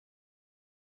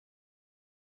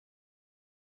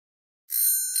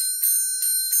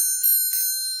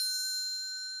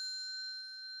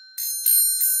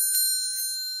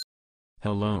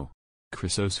Hello.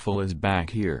 Chrysosful is back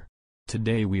here.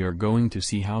 Today we are going to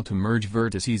see how to merge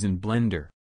vertices in Blender.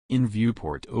 In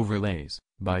viewport overlays,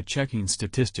 by checking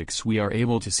statistics we are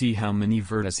able to see how many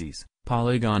vertices,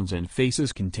 polygons and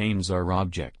faces contains our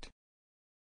object.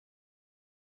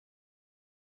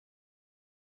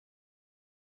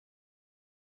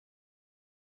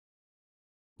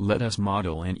 Let us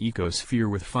model an ecosphere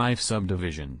with 5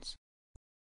 subdivisions.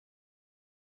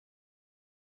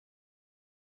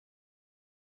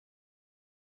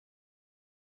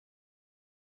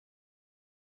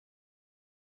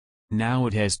 Now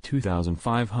it has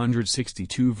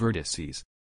 2,562 vertices.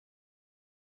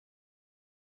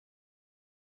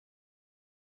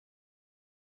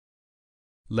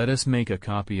 Let us make a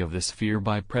copy of the sphere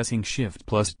by pressing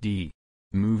Shift+D.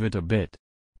 Move it a bit.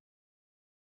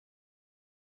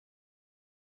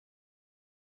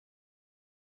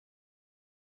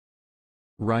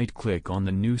 Right-click on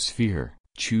the new sphere,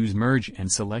 choose Merge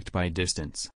and select by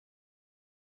distance.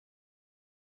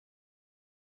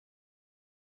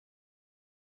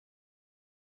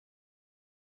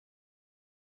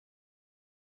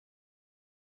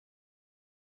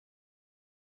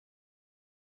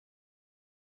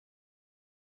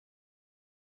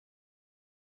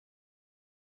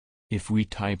 If we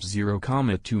type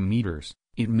 0,2 meters,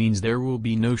 it means there will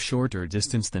be no shorter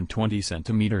distance than 20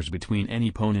 centimeters between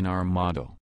any point in our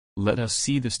model. Let us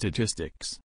see the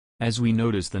statistics. As we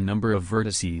notice, the number of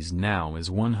vertices now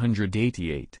is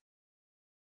 188.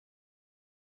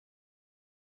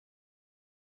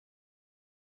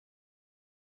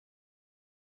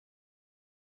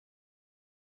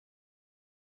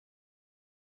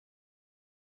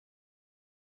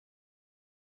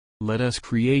 Let us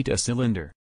create a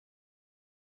cylinder.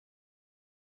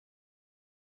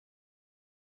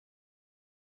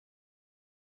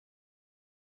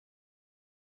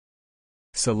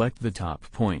 Select the top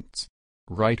points.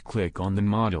 Right-click on the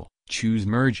model, choose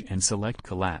Merge and select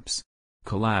Collapse.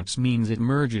 Collapse means it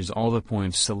merges all the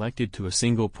points selected to a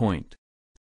single point.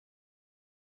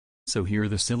 So here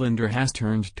the cylinder has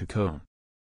turned to cone.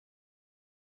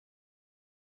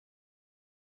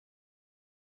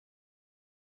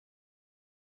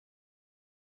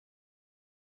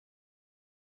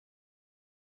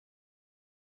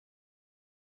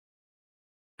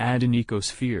 Add an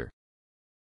ecosphere.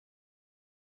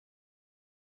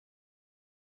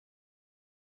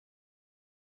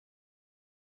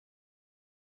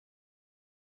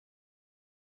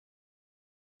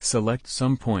 Select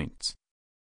some points.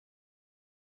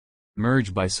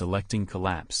 Merge by selecting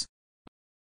Collapse.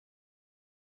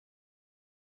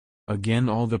 Again,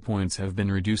 all the points have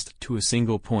been reduced to a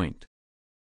single point.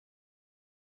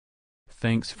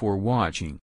 Thanks for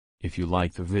watching. If you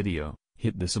like the video,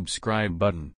 hit the subscribe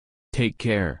button. Take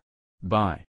care. Bye.